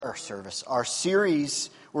prayer service. Our series,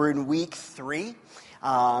 we're in week 3,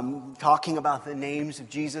 talking about the names of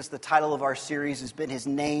Jesus. The title of our series has been His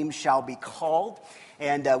Name Shall Be Called.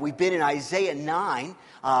 And we've been in Isaiah 9,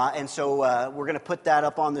 and so we're going to put that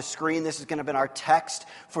up on the screen. This is going to be our text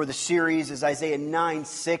for the series, is Isaiah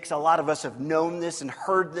 9:6. A lot of us have known this and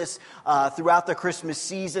heard this throughout the Christmas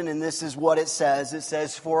season, and this is what it says. It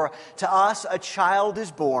says, "For to us a child is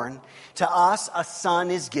born, to us a son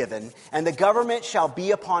is given, and the government shall be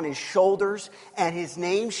upon his shoulders, and his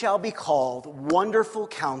name shall be called Wonderful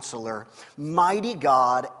Counselor, Mighty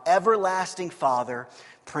God, Everlasting Father,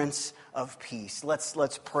 Prince of Peace."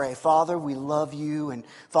 Let's pray. Father, we love you, and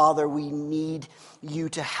Father, we need you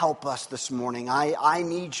to help us this morning. I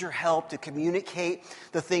need your help to communicate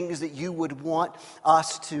the things that you would want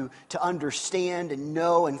us to understand and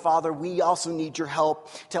know. And Father, we also need your help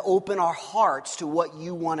to open our hearts to what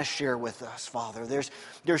you want to share with us, Father.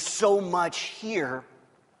 There's so much here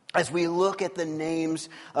as we look at the names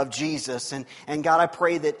of Jesus. And God, I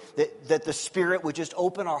pray that the Spirit would just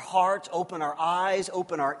open our hearts, open our eyes,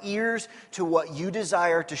 open our ears to what you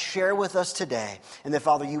desire to share with us today. And that,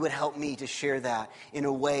 Father, you would help me to share that in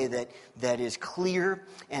a way that is clear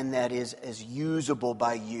and that is usable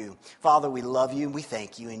by you. Father, we love you and we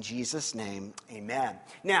thank you. In Jesus' name, amen.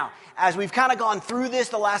 Now, as we've kind of gone through this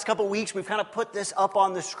the last couple of weeks, we've kind of put this up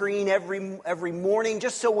on the screen every morning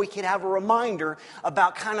just so we can have a reminder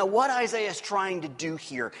about kind of what Isaiah is trying to do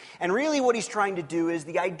here. And really what he's trying to do is,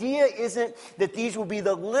 the idea isn't that these will be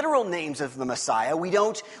the literal names of the Messiah. We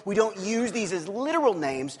don't use these as literal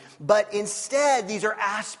names, but instead these are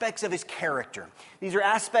aspects of his character. These are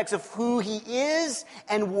aspects of who he is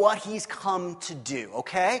and what he's come to do,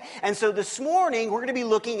 okay? And so this morning we're going to be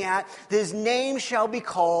looking at his name shall be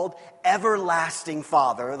called Everlasting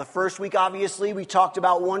Father. The first week, obviously, we talked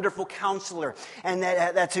about Wonderful Counselor, and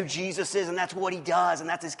that's who Jesus is, and that's what he does, and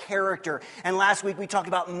that's his character. And last week, we talked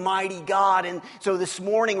about Mighty God, and so this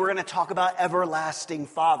morning, we're going to talk about Everlasting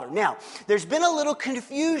Father. Now, there's been a little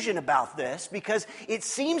confusion about this, because it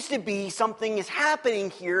seems to be something is happening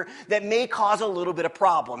here that may cause a little bit of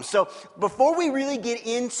problem. So before we really get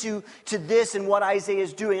into this and what Isaiah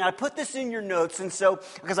is doing, I put this in your notes, and so,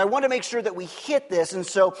 because I want to make sure that we hit this, and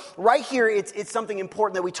so right here, it's something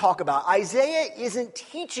important that we talk about. Isaiah isn't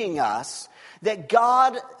teaching us that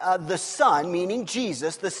God the Son, meaning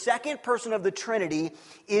Jesus, the second person of the Trinity,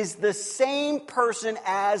 is the same person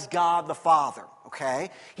as God the Father.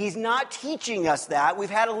 Okay? He's not teaching us that. We've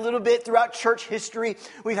had a little bit throughout church history.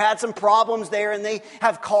 We've had some problems there, and they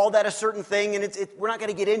have called that a certain thing, and we're not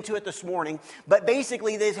going to get into it this morning. But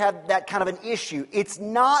basically, they've had that kind of an issue. It's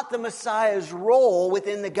not the Messiah's role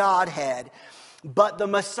within the Godhead, but the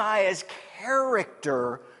Messiah's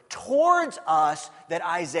character towards us that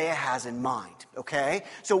Isaiah has in mind, okay?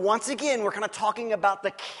 So once again, we're kind of talking about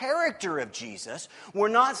the character of Jesus. We're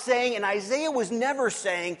not saying, and Isaiah was never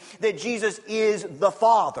saying that Jesus is the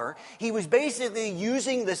Father. He was basically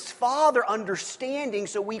using this Father understanding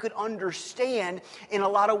so we could understand in a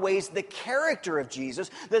lot of ways the character of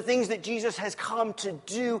Jesus, the things that Jesus has come to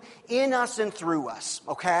do in us and through us,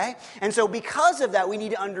 okay? And so because of that, we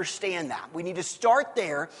need to understand that. We need to start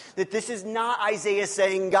there, that this is not Isaiah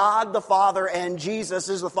saying God the Father and Jesus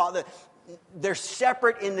is the Father. They're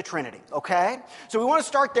separate in the Trinity, okay? So we want to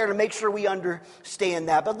start there to make sure we understand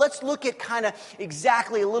that. But let's look at kind of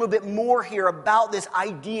exactly a little bit more here about this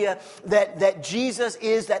idea that Jesus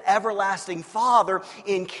is that everlasting Father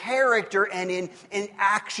in character and in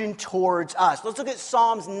action towards us. Let's look at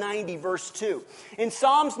Psalms 90, verse 2. In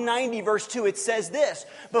Psalms 90, verse 2, it says this: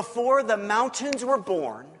 "Before the mountains were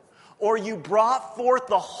born, or you brought forth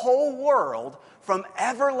the whole world, from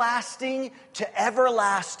everlasting to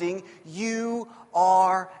everlasting, you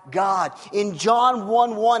are God." In John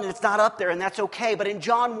 1:1, and it's not up there, and that's okay, but in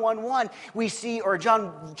John 1:1, we see, or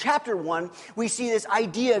John chapter 1, we see this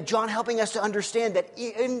idea of John helping us to understand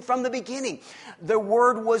that from the beginning, the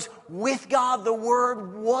Word was with God, the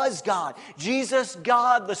Word was God. Jesus,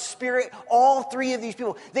 God, the Spirit, all three of these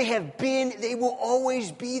people, they will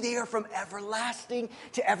always be there from everlasting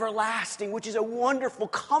to everlasting, which is a wonderful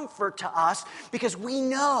comfort to us, because we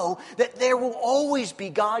know that there will always be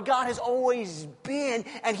God. God has always been,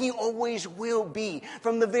 and he always will be.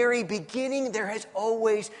 From the very beginning, there has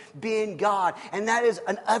always been God, and that is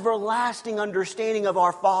an everlasting understanding of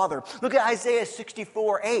our Father. Look at Isaiah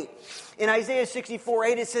 64:8. In Isaiah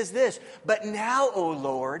 64:8, it says this: "But now, O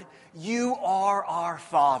Lord, you are our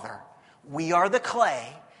Father. We are the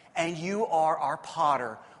clay, and you are our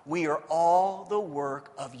potter. We are all the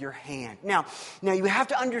work of your hand. Now you have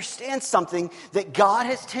to understand something that God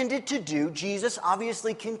has tended to do. Jesus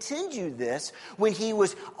obviously continued this when he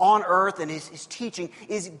was on earth and his teaching,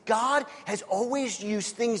 is God has always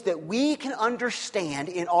used things that we can understand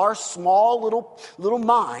in our small little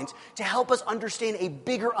minds to help us understand a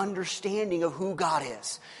bigger understanding of who God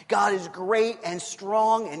is. God is great and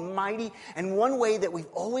strong and mighty, and one way that we've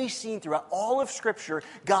always seen throughout all of Scripture,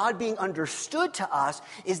 God being understood to us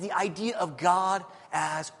is the idea of God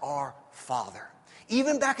as our Father.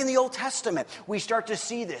 Even back in the Old Testament, we start to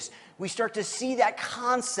see this. We start to see that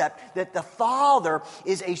concept that the Father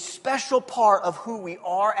is a special part of who we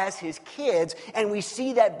are as his kids, and we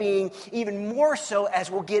see that being even more so as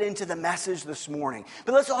we'll get into the message this morning.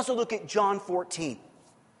 But let's also look at John 14.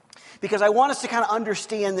 Because I want us to kind of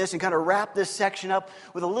understand this and kind of wrap this section up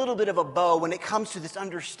with a little bit of a bow when it comes to this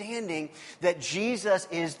understanding that Jesus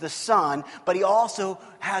is the Son, but he also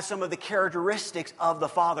has some of the characteristics of the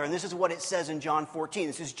Father. And this is what it says in John 14.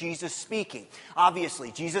 This is Jesus speaking.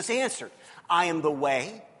 Obviously, Jesus answered, I am the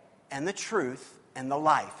way and the truth and the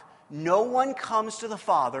life. No one comes to the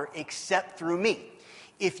Father except through me.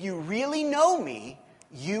 If you really know me,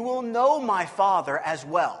 you will know my Father as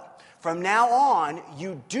well. From now on,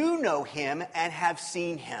 you do know him and have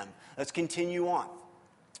seen him. Let's continue on.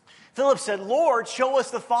 Philip said, Lord, show us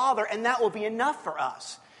the Father, and that will be enough for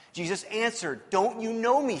us. Jesus answered, don't you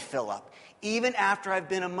know me, Philip, even after I've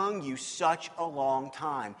been among you such a long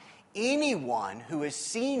time? Anyone who has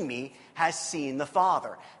seen me has seen the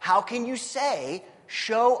Father. How can you say,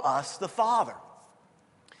 show us the Father?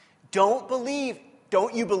 Don't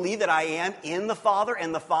you believe that I am in the Father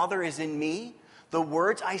and the Father is in me? The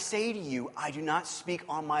words I say to you, I do not speak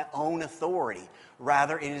on my own authority.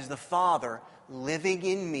 Rather, it is the Father living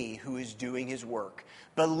in me who is doing his work.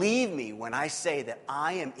 Believe me when I say that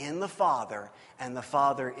I am in the Father and the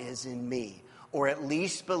Father is in me. Or at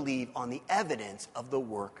least believe on the evidence of the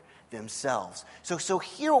work themselves. So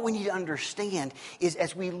here what we need to understand is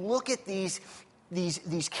as we look at these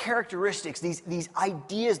characteristics, these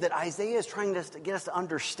ideas that Isaiah is trying to get us to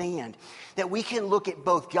understand, that we can look at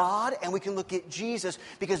both God and we can look at Jesus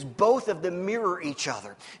because both of them mirror each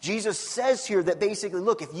other. Jesus says here that basically,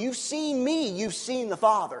 look, if you've seen me, you've seen the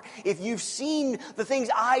Father. If you've seen the things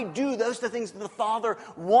I do, those are the things that the Father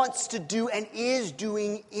wants to do and is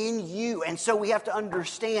doing in you. And so we have to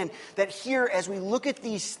understand that here, as we look at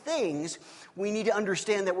these things, we need to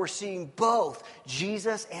understand that we're seeing both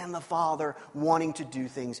Jesus and the Father wanting to do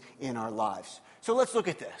things in our lives. So let's look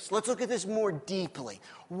at this. Let's look at this more deeply.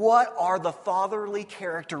 What are the fatherly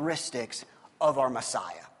characteristics of our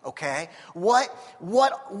Messiah? Okay? What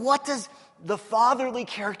does the fatherly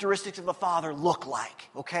characteristics of the Father look like?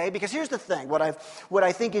 Okay? Because here's the thing. What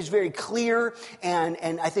I think is very clear,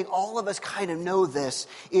 and I think all of us kind of know this,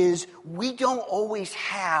 is we don't always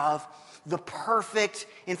have the perfect,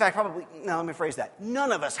 in fact, probably, no, let me phrase that.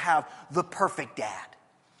 None of us have the perfect dad.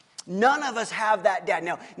 None of us have that dad.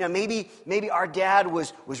 Now maybe our dad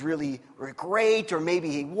was really great, or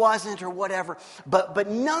maybe he wasn't, or whatever. But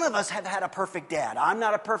none of us have had a perfect dad. I'm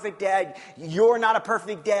not a perfect dad. You're not a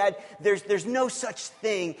perfect dad. There's no such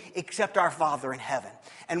thing except our Father in heaven.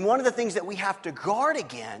 And one of the things that we have to guard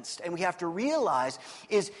against, and we have to realize,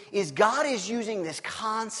 is God is using this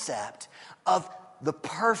concept of the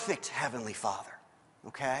perfect Heavenly Father,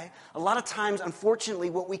 okay? A lot of times,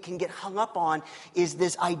 unfortunately, what we can get hung up on is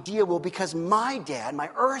this idea, well, because my dad,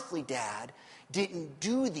 my earthly dad, didn't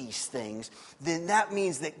do these things, then that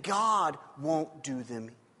means that God won't do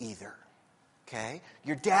them either, okay?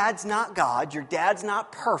 Your dad's not God. Your dad's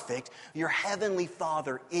not perfect. Your Heavenly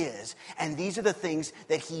Father is. And these are the things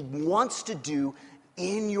that he wants to do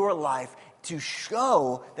in your life to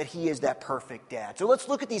show that he is that perfect dad. So let's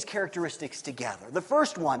look at these characteristics together. The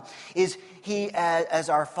first one is he, as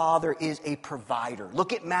our Father, is a provider.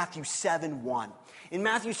 Look at Matthew 7:1. In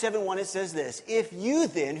Matthew 7:1 it says this, if you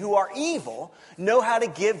then, who are evil, know how to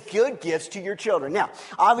give good gifts to your children. Now,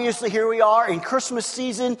 obviously here we are in Christmas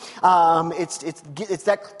season. It's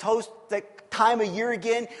that time of year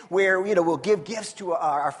again where, we'll give gifts to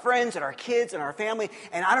our friends and our kids and our family.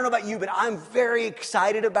 And I don't know about you, but I'm very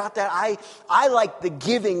excited about that. I like the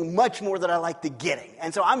giving much more than I like the getting.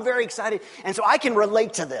 And so I'm very excited. And so I can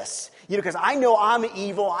relate to this, because I know I'm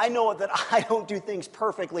evil. I know that I don't do things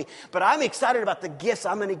perfectly, but I'm excited about the gifts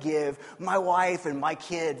I'm going to give my wife and my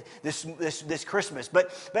kid this Christmas.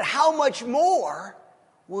 But how much more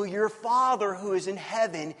will your Father who is in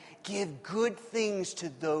heaven give good things to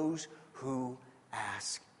those who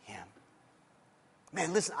ask him?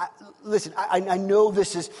 Man, listen. I know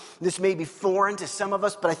this may be foreign to some of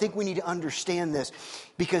us, but I think we need to understand this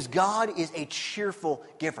because God is a cheerful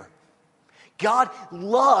giver. God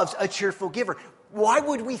loves a cheerful giver. Why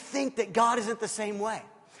would we think that God isn't the same way?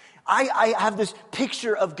 I have this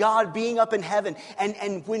picture of God being up in heaven,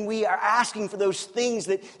 and when we are asking for those things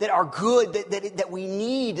that are good, that we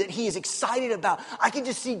need, that He is excited about, I can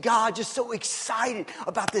just see God just so excited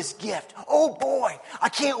about this gift. Oh boy, I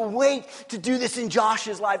can't wait to do this in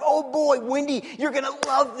Josh's life. Oh boy, Wendy, you're going to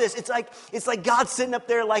love this. It's like God sitting up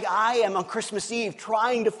there like I am on Christmas Eve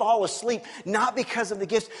trying to fall asleep, not because of the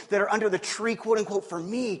gifts that are under the tree, quote unquote, for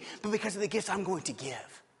me, but because of the gifts I'm going to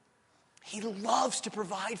give. He loves to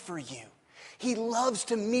provide for you. He loves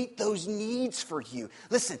to meet those needs for you.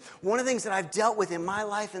 Listen, one of the things that I've dealt with in my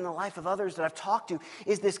life and the life of others that I've talked to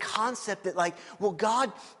is this concept that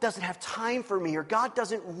God doesn't have time for me, or God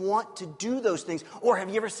doesn't want to do those things. Or have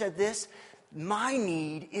you ever said this? My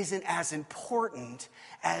need isn't as important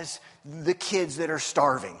as the kids that are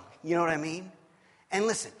starving. You know what I mean? And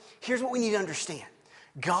listen, here's what we need to understand.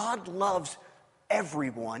 God loves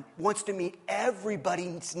everyone, wants to meet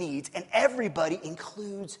everybody's needs, and everybody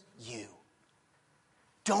includes you.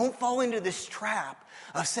 Don't fall into this trap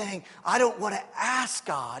of saying, I don't want to ask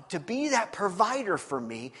God to be that provider for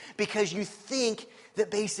me because you think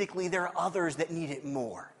that basically there are others that need it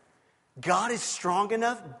more. God is strong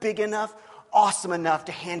enough, big enough, awesome enough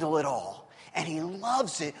to handle it all. And He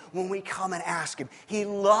loves it when we come and ask Him. He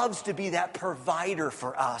loves to be that provider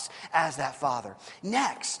for us as that Father.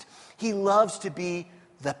 Next, He loves to be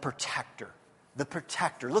the protector. The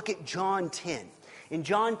protector. Look at John 10. In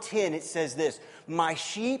John 10, it says this, my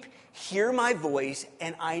sheep hear my voice,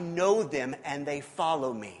 and I know them, and they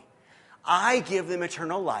follow me. I give them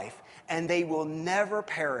eternal life, and they will never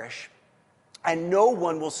perish, and no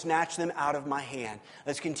one will snatch them out of my hand.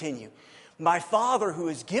 Let's continue. My Father who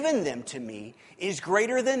has given them to me is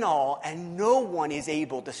greater than all, and no one is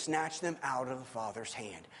able to snatch them out of the Father's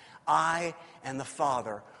hand. I and the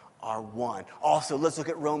Father are one. Also, let's look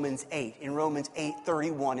at Romans 8. In Romans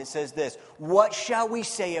 8:31, it says this, what shall we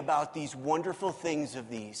say about these wonderful things of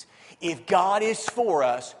these? If God is for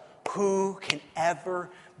us, who can ever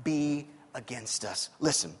be against us?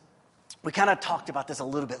 Listen, we kind of talked about this a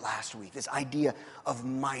little bit last week, this idea of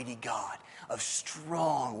mighty God, of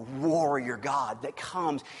strong warrior God that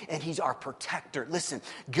comes and He's our protector. Listen,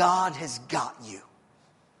 God has got you,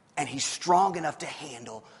 and He's strong enough to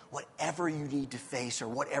handle whatever you need to face or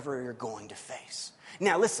whatever you're going to face.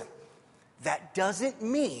 Now listen, that doesn't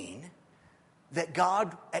mean that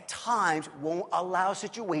God at times won't allow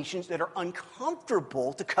situations that are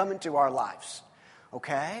uncomfortable to come into our lives,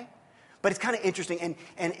 okay? But it's kind of interesting, and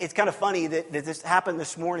it's kind of funny that this happened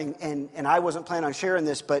this morning, and I wasn't planning on sharing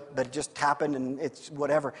this, but it just happened, and it's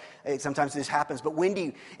whatever. Sometimes this happens. But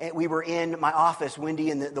Wendy, we were in my office,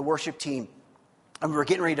 Wendy and the worship team, and we were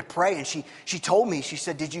getting ready to pray, and she told me, she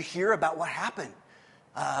said, did you hear about what happened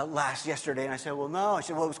yesterday? And I said, well, no. I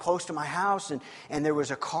said, well, it was close to my house, and there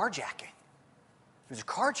was a carjacking. There was a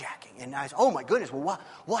carjacking. And I said, oh my goodness, well,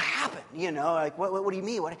 what happened? You know, like, what do you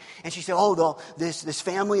mean? And she said, this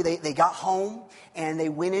family, they got home, and they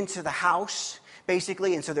went into the house,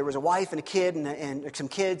 basically, and so there was a wife and a kid and some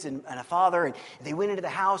kids and a father, and they went into the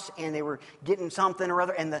house, and they were getting something or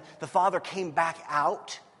other, and the father came back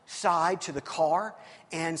outside to the car,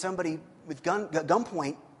 and somebody with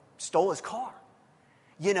gunpoint stole his car.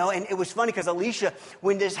 You know, and it was funny because Alicia,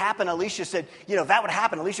 when this happened, Alicia said, you know, if that would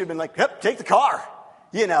happen, Alicia would have been like, yep, take the car.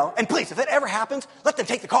 You know, and please, if that ever happens, let them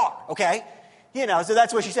take the car, okay? You know, so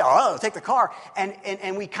that's what she said, oh, take the car.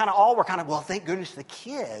 And we kind of all were well, thank goodness the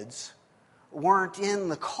kids weren't in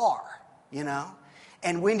the car, you know?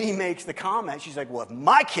 And Wendy makes the comment, she's like, well, if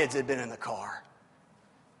my kids had been in the car,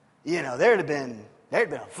 you know, there'd have been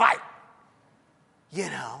a fight. You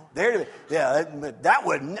know, no,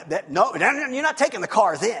 you're not taking the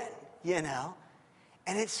car then, you know.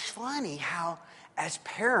 And it's funny how, as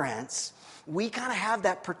parents, we kind of have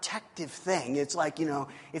that protective thing. It's like, you know,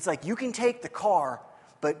 it's like you can take the car,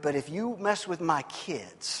 but if you mess with my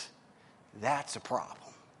kids, that's a problem.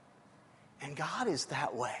 And God is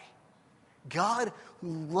that way. God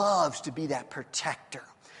loves to be that protector.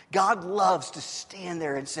 God loves to stand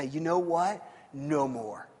there and say, you know what? No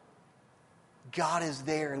more. God is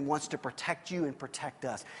there and wants to protect you and protect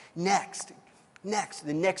us. Next,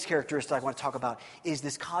 the next characteristic I want to talk about is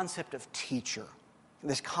this concept of teacher.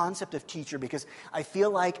 This concept of teacher, because I feel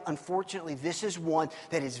like, unfortunately, this is one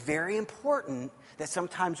that is very important that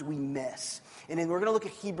sometimes we miss. And then we're going to look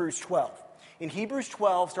at Hebrews 12. In Hebrews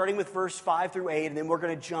 12, starting with verse 5 through 8, and then we're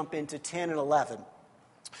going to jump into 10 and 11,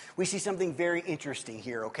 we see something very interesting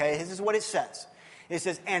here, okay? This is what it says. It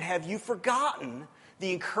says, and have you forgotten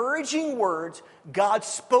the encouraging words God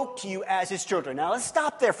spoke to you as his children? Now let's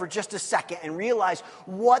stop there for just a second and realize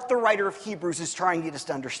what the writer of Hebrews is trying to get us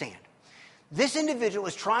to understand. This individual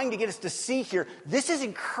is trying to get us to see here, this is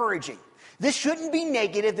encouraging. This shouldn't be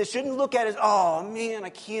negative. This shouldn't look at it as, oh man, I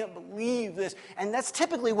can't believe this. And that's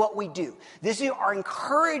typically what we do. These are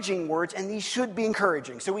encouraging words, and these should be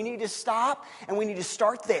encouraging. So we need to stop, and we need to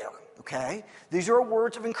start there, okay? These are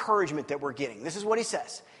words of encouragement that we're getting. This is what he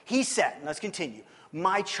says. He said, and let's continue,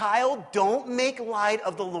 my child, don't make light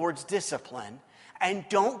of the Lord's discipline, and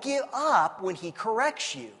don't give up when he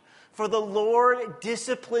corrects you. For the Lord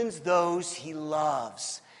disciplines those he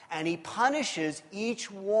loves, and he punishes each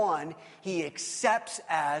one he accepts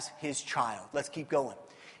as his child. Let's keep going.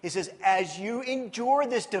 It says, as you endure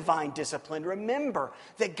this divine discipline, remember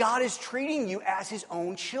that God is treating you as his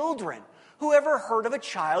own children. Who ever heard of a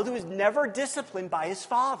child who is never disciplined by his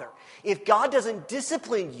father? If God doesn't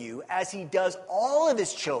discipline you as he does all of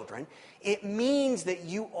his children, it means that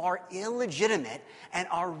you are illegitimate and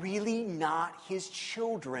are really not his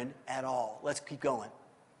children at all. Let's keep going.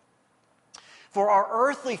 For our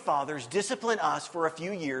earthly fathers discipline us for a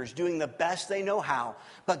few years, doing the best they know how.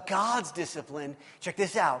 But God's discipline, check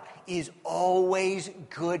this out, is always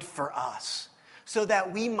good for us, so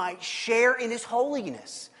that we might share in his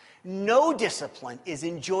holiness. No discipline is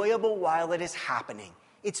enjoyable while it is happening.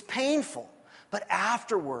 It's painful, but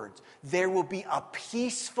afterwards there will be a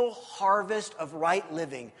peaceful harvest of right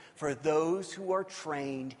living for those who are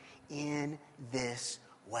trained in this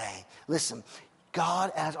way. Listen,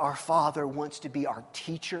 God as our Father wants to be our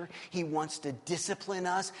teacher. He wants to discipline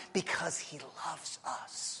us because he loves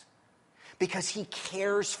us. Because he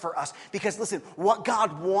cares for us. Because listen, what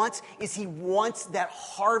God wants is he wants that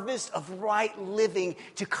harvest of right living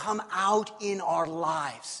to come out in our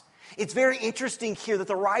lives. It's very interesting here that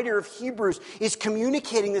the writer of Hebrews is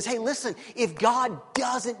communicating this. Hey, listen, if God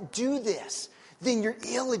doesn't do this, then you're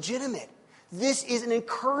illegitimate. This is an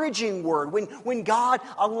encouraging word. When God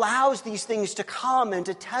allows these things to come and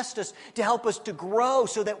to test us, to help us to grow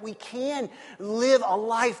so that we can live a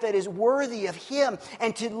life that is worthy of him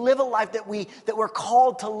and to live a life that we're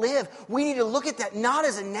called to live, we need to look at that not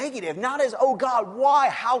as a negative, not as, oh God, why,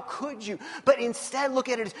 how could you? But instead look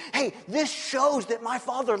at it as, hey, this shows that my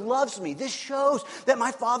Father loves me. This shows that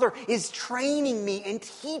my Father is training me and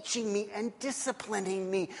teaching me and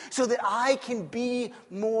disciplining me so that I can be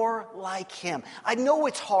more like him. I know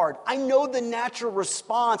it's hard. I know the natural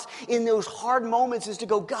response in those hard moments is to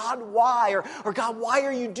go, God, why? Or God, why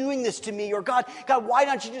are you doing this to me? Or God, why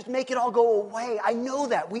don't you just make it all go away? I know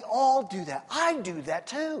that. We all do that. I do that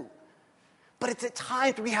too. But it's at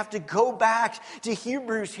times we have to go back to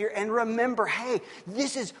Hebrews here and remember, hey,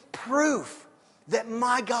 this is proof that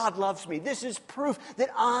my God loves me. This is proof that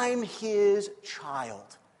I'm his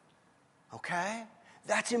child. Okay?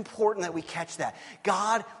 That's important that we catch that.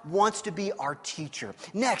 God wants to be our teacher.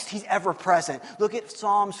 Next, he's ever present. Look at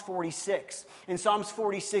Psalms 46. In Psalms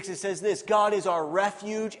 46, it says this, God is our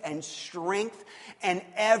refuge and strength and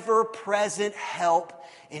ever-present help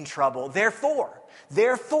in trouble. Therefore,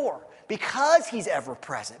 because he's ever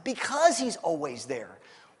present, because he's always there,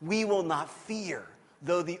 we will not fear,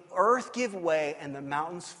 though the earth give way and the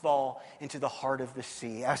mountains fall into the heart of the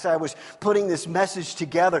sea. As I was putting this message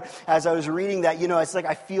together, as I was reading that, it's like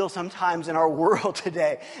I feel sometimes in our world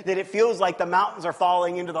today that it feels like the mountains are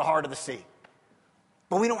falling into the heart of the sea.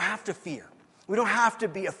 But we don't have to fear. We don't have to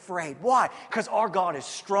be afraid. Why? Because our God is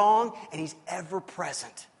strong and he's ever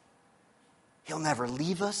present. He'll never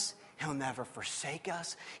leave us. He'll never forsake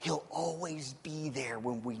us. He'll always be there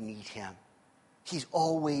when we need him. He's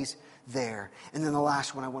always there. And then the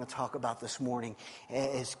last one I want to talk about this morning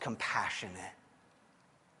is compassionate.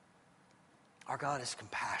 Our God is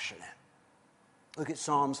compassionate. Look at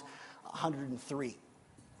Psalms 103.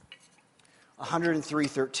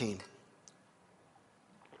 103:13.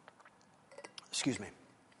 Excuse me.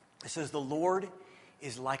 It says, the Lord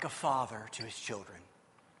is like a father to his children,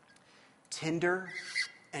 tender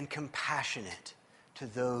and compassionate to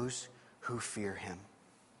those who fear him.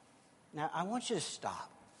 Now, I want you to stop,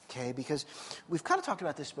 okay? Because we've kind of talked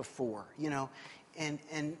about this before, and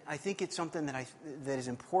I think it's something that is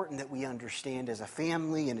important that we understand as a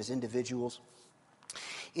family and as individuals.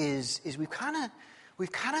 Is we've kind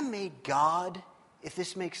of made God, if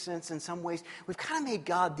this makes sense in some ways, we've kind of made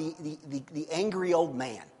God the angry old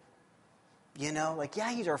man.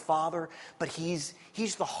 He's our father, but he's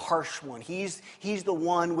the harsh one. He's the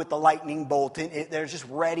one with the lightning bolt. They're just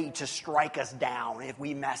ready to strike us down if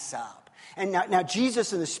we mess up. And now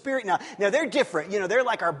Jesus and the Spirit, now they're different. They're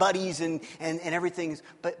like our buddies and everything.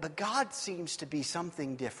 But God seems to be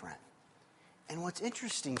something different. And what's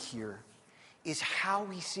interesting here is how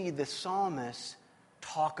we see the psalmist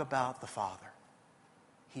talk about the Father.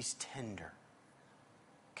 He's tender.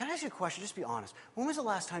 Can I ask you a question? Just be honest. When was the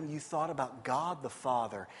last time you thought about God the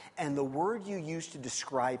Father and the word you used to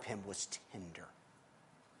describe him was tender?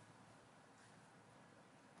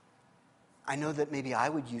 I know that maybe I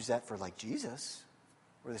would use that for like Jesus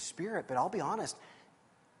or the Spirit, but I'll be honest,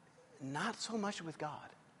 not so much with God.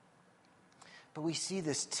 But we see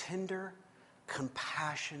this tender,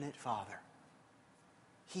 compassionate Father.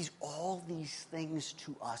 He's all these things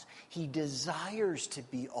to us. He desires to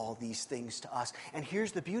be all these things to us. And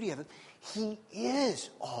here's the beauty of it. He is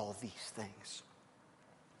all these things.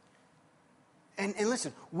 And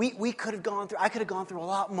listen, I could have gone through a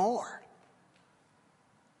lot more.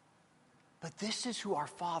 But this is who our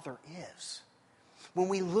Father is. When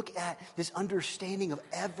we look at this understanding of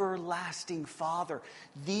everlasting Father,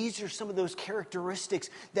 these are some of those characteristics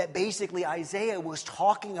that basically Isaiah was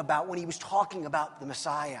talking about when he was talking about the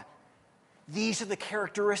Messiah. These are the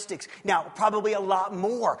characteristics. Now, probably a lot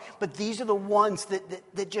more, but these are the ones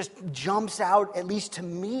that just jumps out, at least to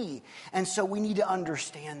me. And so we need to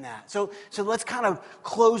understand that. So let's kind of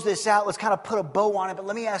close this out. Let's kind of put a bow on it. But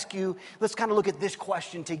let me ask you, let's kind of look at this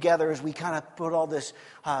question together as we kind of put all this,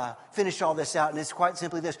 finish all this out. And it's quite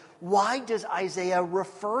simply this. Why does Isaiah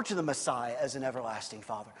refer to the Messiah as an everlasting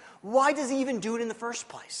Father? Why does he even do it in the first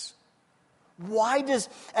place? Why does,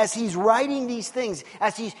 as he's writing these things,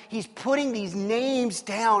 as he's putting these names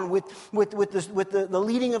down with the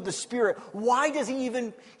leading of the Spirit, why does he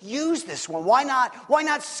even use this one? Why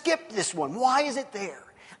not skip this one? Why is it there?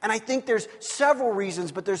 And I think there's several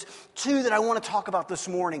reasons, but there's two that I want to talk about this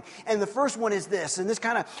morning. And the first one is this, and this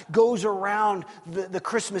kind of goes around the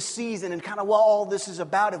Christmas season and kind of what all this is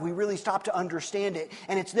about if we really stop to understand it.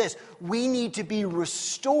 And it's this: we need to be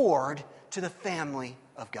restored to the family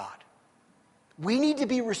of God. We need to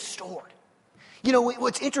be restored. You know,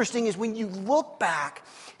 what's interesting is when you look back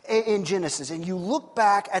in Genesis and you look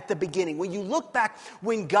back at the beginning, when you look back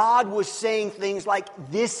when God was saying things like,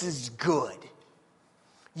 this is good.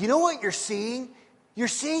 You know what you're seeing? You're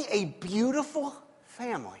seeing a beautiful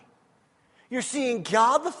family. You're seeing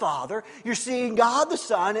God the Father. You're seeing God the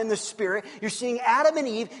Son and the Spirit. You're seeing Adam and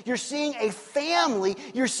Eve. You're seeing a family.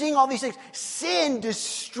 You're seeing all these things. Sin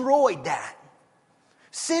destroyed that.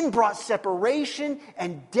 Sin brought separation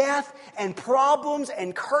and death and problems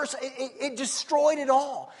and curse. It destroyed it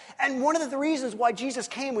all. And one of the reasons why Jesus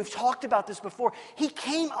came, we've talked about this before, he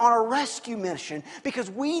came on a rescue mission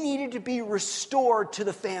because we needed to be restored to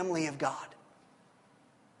the family of God.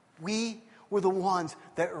 We were the ones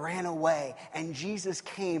that ran away, and Jesus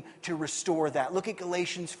came to restore that. Look at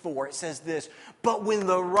Galatians 4. It says this: but when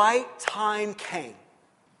the right time came,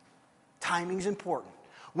 timing's important.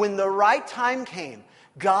 When the right time came,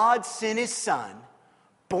 God sent his Son,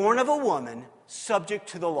 born of a woman, subject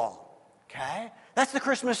to the law. Okay? That's the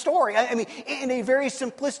Christmas story. I mean, in a very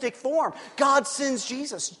simplistic form. God sends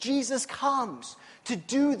Jesus. Jesus comes to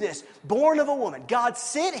do this. Born of a woman. God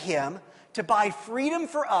sent him to buy freedom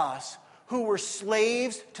for us who were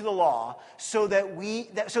slaves to the law so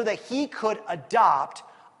that he could adopt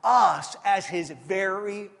us as his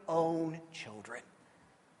very own children.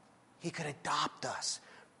 He could adopt us,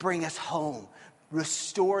 bring us home,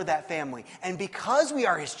 restore that family. And because we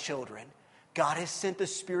are his children, God has sent the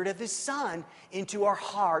Spirit of his Son into our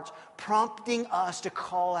hearts, prompting us to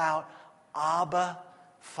call out, Abba,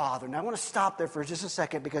 Father. Now I want to stop there for just a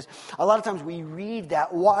second because a lot of times we read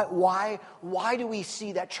that. Why do we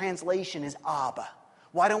see that translation as Abba?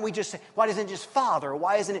 Why don't we just say, why isn't it just Father?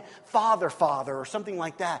 Why isn't it Father, Father, or something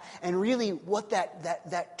like that? And really what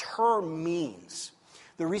that term means,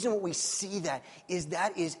 the reason what we see that is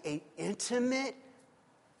an intimate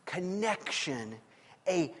connection,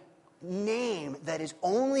 a name that is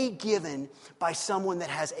only given by someone that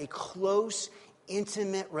has a close,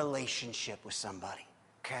 intimate relationship with somebody.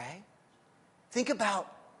 Okay? Think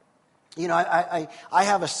about, I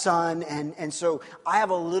have a son, and so I have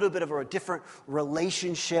a little bit of a different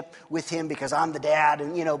relationship with him because I'm the dad,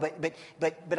 and but